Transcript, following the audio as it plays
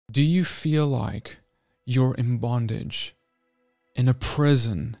Do you feel like you're in bondage, in a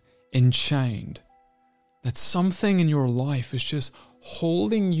prison, enchained? That something in your life is just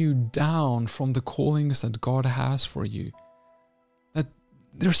holding you down from the callings that God has for you? That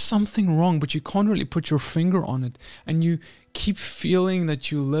there's something wrong, but you can't really put your finger on it, and you keep feeling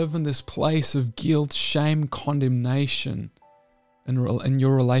that you live in this place of guilt, shame, condemnation in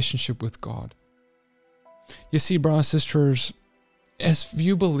your relationship with God. You see, brothers and sisters, as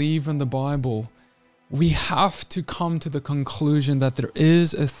you believe in the Bible, we have to come to the conclusion that there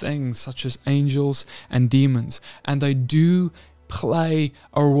is a thing such as angels and demons, and they do play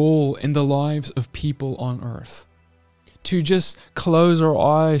a role in the lives of people on earth. To just close our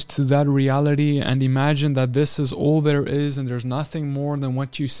eyes to that reality and imagine that this is all there is and there's nothing more than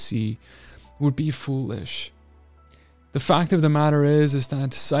what you see would be foolish. The fact of the matter is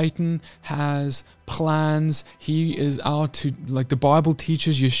that Satan has plans. He is out to, like the Bible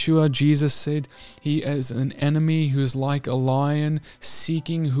teaches, Yeshua, Jesus said, he is an enemy who is like a lion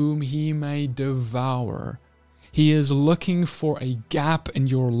seeking whom he may devour. He is looking for a gap in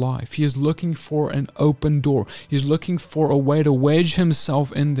your life. He is looking for an open door. He's looking for a way to wedge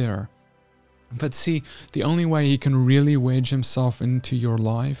himself in there. But see, the only way he can really wedge himself into your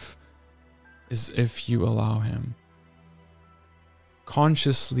life is if you allow him.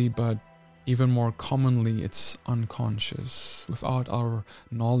 Consciously, but even more commonly, it's unconscious, without our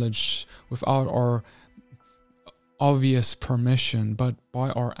knowledge, without our obvious permission, but by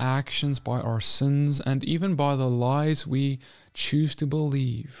our actions, by our sins, and even by the lies we choose to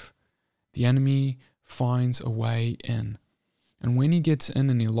believe. The enemy finds a way in. And when he gets in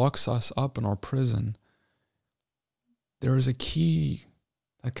and he locks us up in our prison, there is a key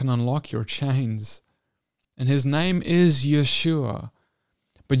that can unlock your chains. And his name is Yeshua.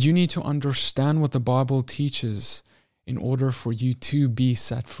 But you need to understand what the Bible teaches in order for you to be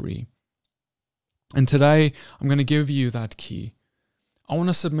set free. And today, I'm going to give you that key. I want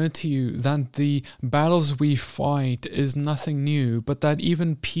to submit to you that the battles we fight is nothing new, but that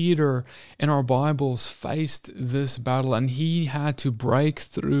even Peter in our Bibles faced this battle and he had to break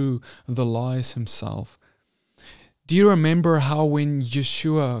through the lies himself. Do you remember how when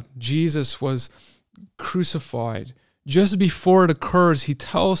Yeshua, Jesus, was crucified, just before it occurs, he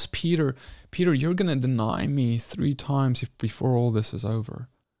tells Peter, you're going to deny me 3 times before all this is over.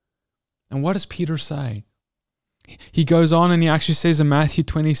 And what does Peter say? He goes on and he actually says in Matthew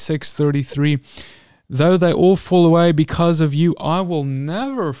 26:33, though they all fall away because of you, I will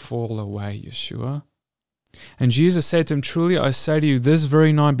never fall away, Yeshua. And Jesus said to him, truly I say to you, this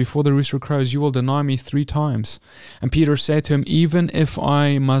very night before the rooster crows, you will deny me 3 times. And Peter said to him, even if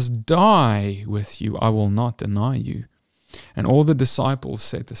I must die with you, I will not deny you. And all the disciples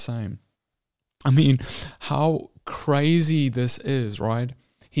said the same. I mean, how crazy this is, right?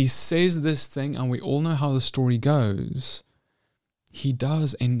 He says this thing, and we all know how the story goes. He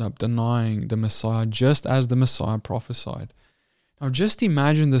does end up denying the Messiah, just as the Messiah prophesied. Now, just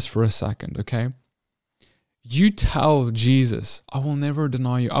imagine this for a second, okay? You tell Jesus, I will never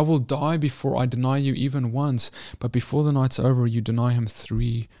deny you. I will die before I deny you even once. But before the night's over, you deny him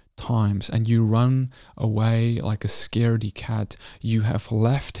 3 times and you run away like a scaredy cat. You have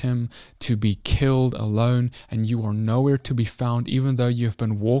left him to be killed alone and you are nowhere to be found, even though you have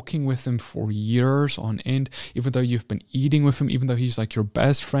been walking with him for years on end, even though you've been eating with him, even though he's like your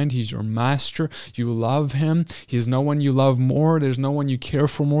best friend, he's your master, you love him, he's no one you love more, there's no one you care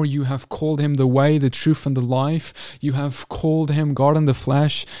for more. You have called him the way, the truth, and the life. You have called him God in the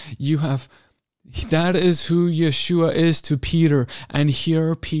flesh. That is who Yeshua is to Peter. And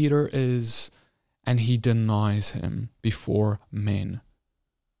here Peter is, and he denies him before men.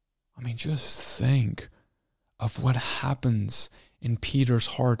 I mean, just think of what happens in Peter's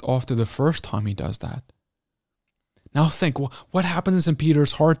heart after the first time he does that. Now think, what happens in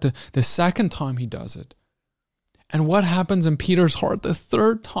Peter's heart the second time he does it? And what happens in Peter's heart the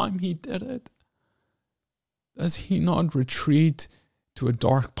third time he did it? Does he not retreat to a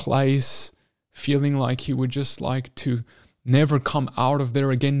dark place, feeling like he would just like to never come out of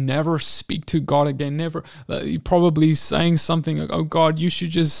there again, never speak to God again, never, probably saying something like, oh God, you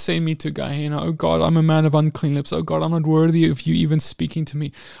should just send me to Gehenna. Oh God, I'm a man of unclean lips. Oh God, I'm not worthy of you even speaking to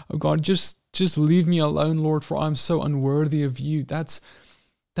me. Oh God, just leave me alone, Lord, for I'm so unworthy of you. That's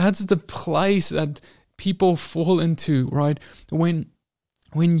the place that people fall into, right? When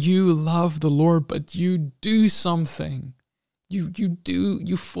you love the Lord, but you do something,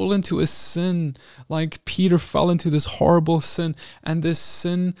 you fall into a sin, like Peter fell into this horrible sin, and this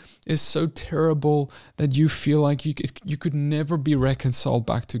sin is so terrible that you feel like you could never be reconciled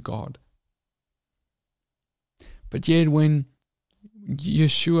back to God. But yet when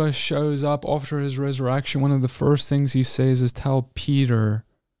Yeshua shows up after his resurrection, one of the first things he says is, tell Peter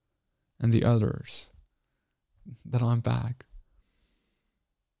and the others that I'm back.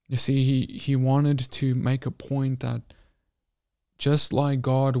 You see, he wanted to make a point that just like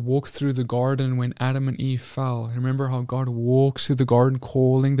God walked through the garden when Adam and Eve fell, remember how God walks through the garden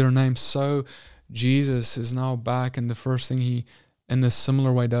calling their names, so Jesus is now back, and the first thing he, in a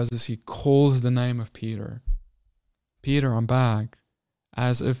similar way, does is he calls the name of Peter. Peter, I'm back.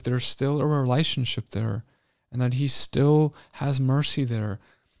 As if there's still a relationship there, and that he still has mercy there.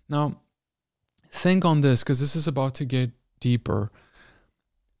 Now, think on this, because this is about to get deeper.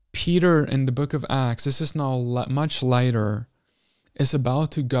 Peter in the book of Acts, this is now much later, is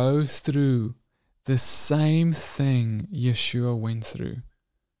about to go through the same thing Yeshua went through.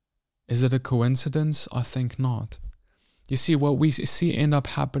 Is it a coincidence? I think not. You see, what we see end up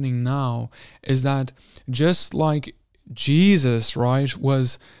happening now is that just like Jesus, right,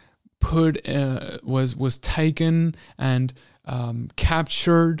 was taken and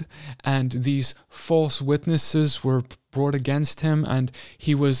captured, and these false witnesses were brought against him, and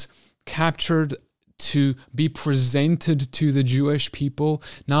he was captured to be presented to the Jewish people.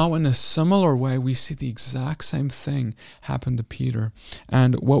 Now, in a similar way, we see the exact same thing happen to Peter.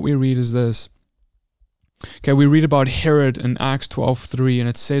 And what we read is this. Okay, we read about Herod in Acts 12:3, and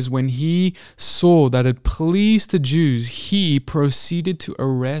it says, when he saw that it pleased the Jews, he proceeded to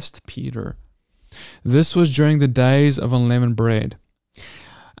arrest Peter. This was during the days of unleavened bread.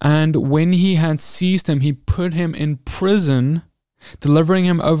 And when he had seized him, he put him in prison, delivering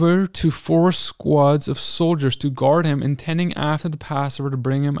him over to 4 squads of soldiers to guard him, intending after the Passover to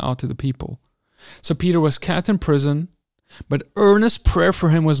bring him out to the people. So Peter was kept in prison, but earnest prayer for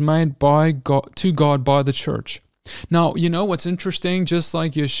him was made to God by the church. Now, you know what's interesting? Just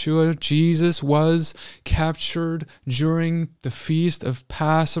like Yeshua, Jesus was captured during the feast of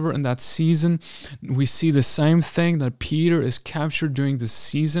Passover in that season. We see the same thing, that Peter is captured during the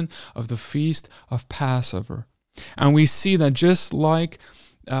season of the feast of Passover. And we see that just like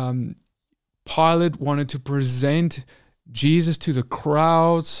Pilate wanted to present Jesus to the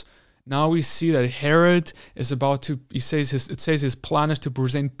crowds, now we see that Herod is about to, it says his plan is to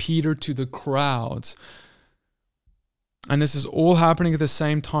present Peter to the crowds. And this is all happening at the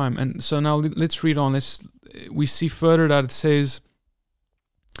same time. And so now let's read on. We see further that it says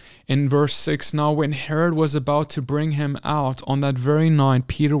in verse 6, now when Herod was about to bring him out, on that very night,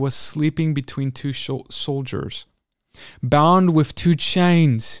 Peter was sleeping between 2 soldiers, bound with 2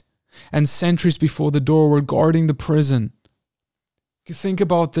 chains, and sentries before the door were guarding the prison. You think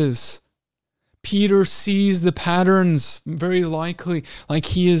about this. Peter sees the patterns, very likely, like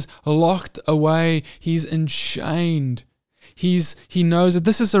he is locked away, he's enchained. He knows that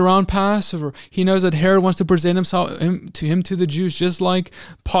this is around Passover. He knows that Herod wants to present him to the Jews, just like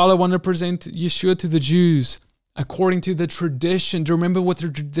Pilate wanted to present Yeshua to the Jews, according to the tradition. Do you remember what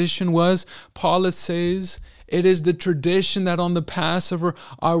the tradition was? Pilate says, it is the tradition that on the Passover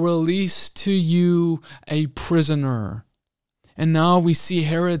I release to you a prisoner. And now we see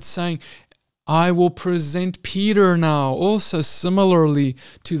Herod saying, I will present Peter now, also similarly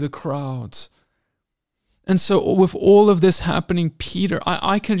to the crowds. And so with all of this happening, Peter,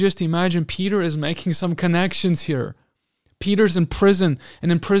 I can just imagine Peter is making some connections here. Peter's in prison,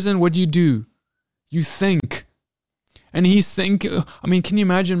 and in prison, what do? You think. And he's thinking, I mean, can you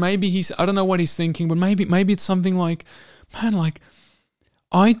imagine? Maybe I don't know what he's thinking, but maybe it's something like, man, like,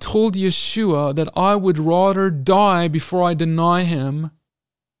 I told Yeshua that I would rather die before I deny him,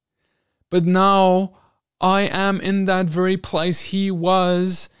 but now I am in that very place he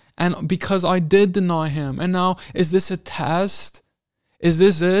was, and because I did deny him. And now, is this a test? Is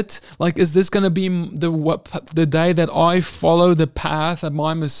this it? Like, is this going to be the day that I follow the path that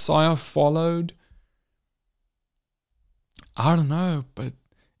my Messiah followed? I don't know, but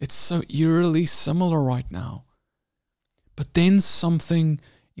it's so eerily similar right now. But then something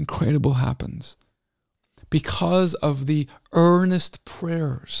incredible happens. Because of the earnest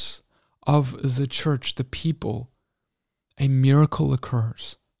prayers of the church, the people, a miracle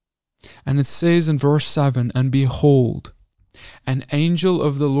occurs. And it says in verse 7, and behold, an angel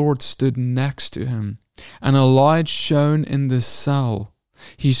of the Lord stood next to him, and a light shone in the cell.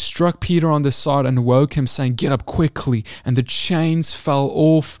 He struck Peter on the side and woke him, saying, get up quickly. And the chains fell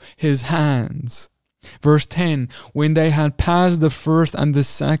off his hands. Verse 10, when they had passed the first and the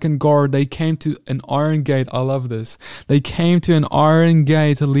second guard, they came to an iron gate. I love this. They came to an iron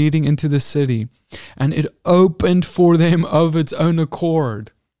gate leading into the city, and it opened for them of its own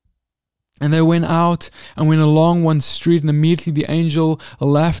accord. And they went out and went along one street, and immediately the angel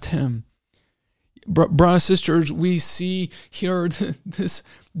left him. brothers and sisters, we see here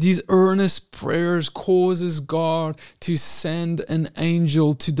these earnest prayers causes God to send an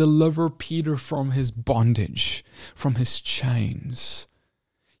angel to deliver Peter from his bondage, from his chains.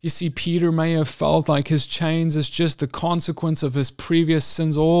 You see, Peter may have felt like his chains is just the consequence of his previous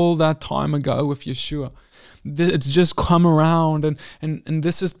sins all that time ago with Yeshua. It's just come around, and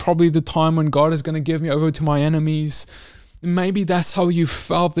this is probably the time when God is going to give me over to my enemies. Maybe that's how you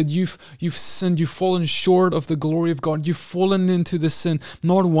felt, that you've sinned, you've fallen short of the glory of God. You've fallen into the sin,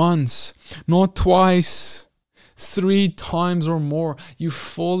 not once, not twice, 3 times or more. You've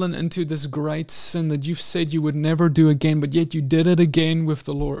fallen into this great sin that you've said you would never do again, but yet you did it again with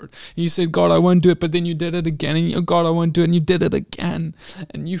the Lord. And you said, God, I won't do it, but then you did it again. And God, I won't do it, and you did it again.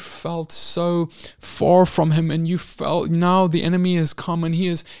 And you felt so far from Him, and you felt now the enemy has come and he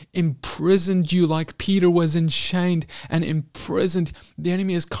has imprisoned you like Peter was enchained and imprisoned. The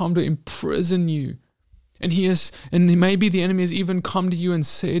enemy has come to imprison you. And maybe the enemy has even come to you and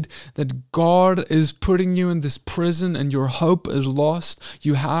said that God is putting you in this prison and your hope is lost.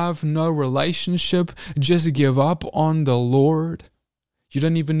 You have no relationship. Just give up on the Lord. You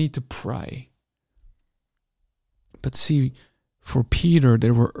don't even need to pray. But see, for Peter,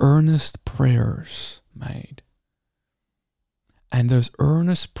 there were earnest prayers made. And those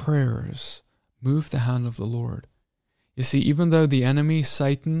earnest prayers moved the hand of the Lord. You see, even though the enemy,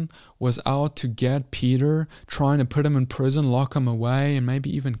 Satan, was out to get Peter, trying to put him in prison, lock him away, and maybe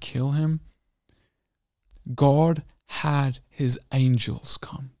even kill him, God had His angels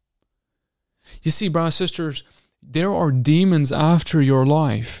come. You see, brothers and sisters, there are demons after your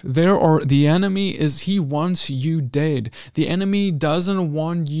life. The enemy he wants you dead. The enemy doesn't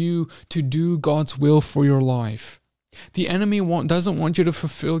want you to do God's will for your life. The enemy doesn't want you to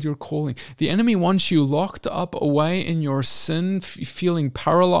fulfill your calling. The enemy wants you locked up away in your sin, feeling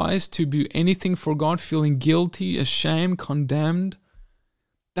paralyzed to do anything for God, feeling guilty, ashamed, condemned.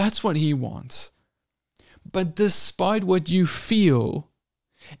 That's what he wants. But despite what you feel,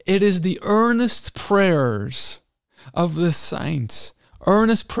 it is the earnest prayers of the saints,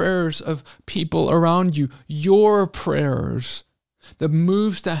 earnest prayers of people around you, your prayers, that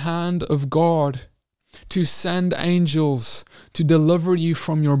moves the hand of God to send angels to deliver you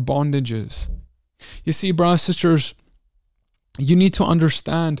from your bondages. You see, brothers and sisters, you need to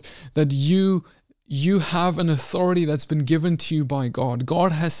understand that you have an authority that's been given to you by God.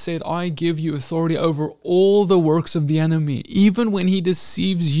 God has said, I give you authority over all the works of the enemy. Even when he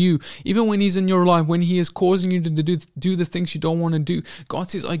deceives you, even when he's in your life, when he is causing you to do the things you don't want to do, God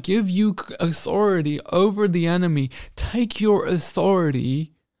says, I give you authority over the enemy. Take your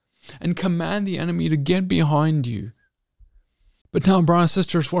authority and command the enemy to get behind you. But now, brothers and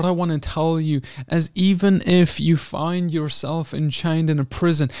sisters, what I want to tell you is, even if you find yourself enchained in a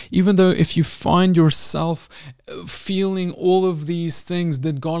prison, even though if you find yourself feeling all of these things,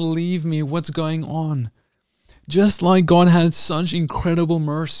 did God leave me? What's going on? Just like God had such incredible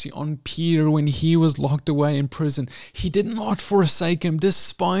mercy on Peter when he was locked away in prison, He did not forsake him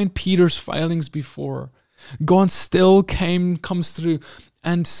despite Peter's failings before. God still comes through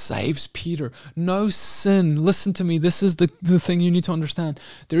and saves Peter. No sin. Listen to me. This is the thing you need to understand.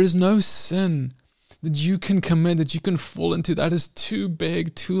 There is no sin that you can commit, that you can fall into, that is too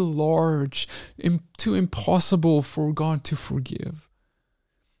big, too large, too impossible for God to forgive.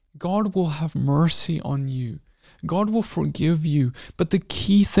 God will have mercy on you. God will forgive you. But the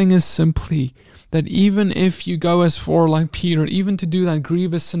key thing is simply that even if you go as far like Peter, even to do that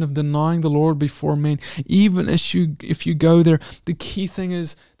grievous sin of denying the Lord before men, even if you go there, the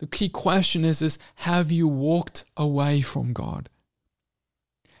key question is have you walked away from God?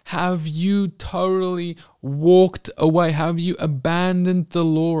 Have you totally walked away? Have you abandoned the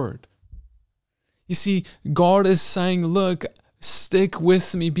Lord? You see, God is saying, look, stick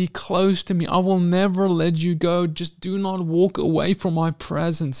with me, be close to me. I will never let you go. Just do not walk away from my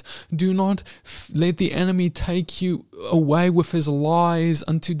presence. Do not let the enemy take you away with his lies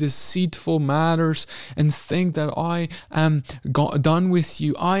unto deceitful matters and think that I am done with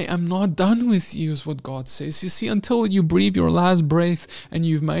you. I am not done with you, is what God says. You see, until you breathe your last breath and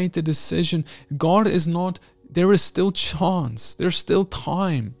you've made the decision, God is not, there is still chance. There's still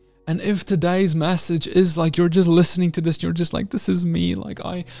time. And if today's message is like you're just listening to this, you're just like, this is me, like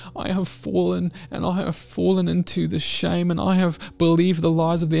I have fallen, and I have fallen into the shame, and I have believed the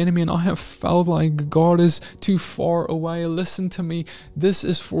lies of the enemy, and I have felt like God is too far away. Listen to me. This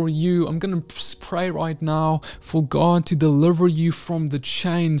is for you. I'm going to pray right now for God to deliver you from the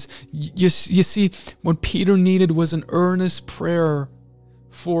chains. You see, what Peter needed was an earnest prayer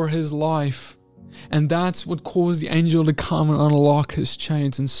for his life. And that's what caused the angel to come and unlock his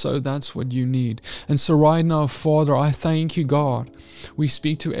chains. And so that's what you need. And so right now, Father, I thank you, God. We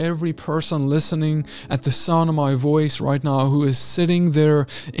speak to every person listening at the sound of my voice right now who is sitting there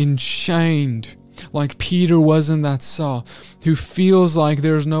enchained, like Peter was in that cell, who feels like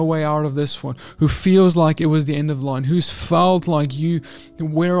there's no way out of this one, who feels like it was the end of the line, who's felt like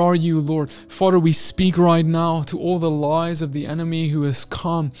where are you, Lord? Father, we speak right now to all the lies of the enemy who has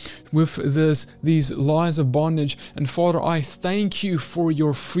come with these lies of bondage. And Father, I thank you for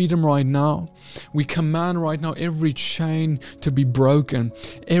your freedom right now. We command right now every chain to be broken,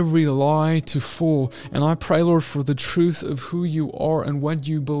 every lie to fall. And I pray, Lord, for the truth of who you are and what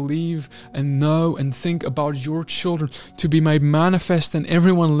you believe and know and think about your children to be made manifest in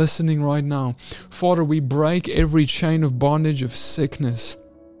everyone listening right now. Father, we break every chain of bondage of sickness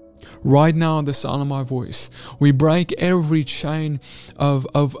right now at the sound of my voice. We break every chain of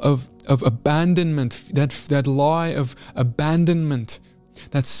abandonment, that lie of abandonment,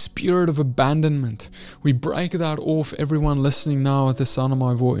 that spirit of abandonment. We break that off everyone listening now at the sound of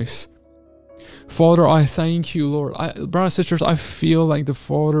my voice. Father, I thank you, Lord. Brothers and sisters, I feel like the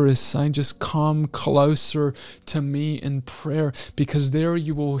Father is saying, just come closer to me in prayer, because there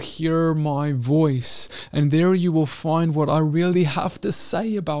you will hear my voice, and there you will find what I really have to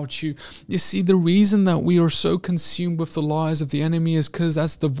say about you. You see, the reason that we are so consumed with the lies of the enemy is because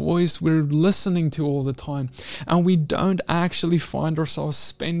that's the voice we're listening to all the time, and we don't actually find ourselves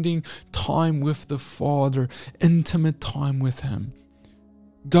spending time with the Father, intimate time with Him.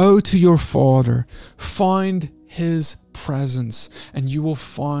 Go to your Father, find His presence, and you will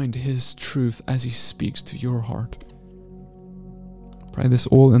find His truth as He speaks to your heart. Pray this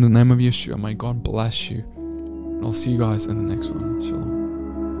all in the name of Yeshua. May God bless you. And I'll see you guys in the next one. Shalom.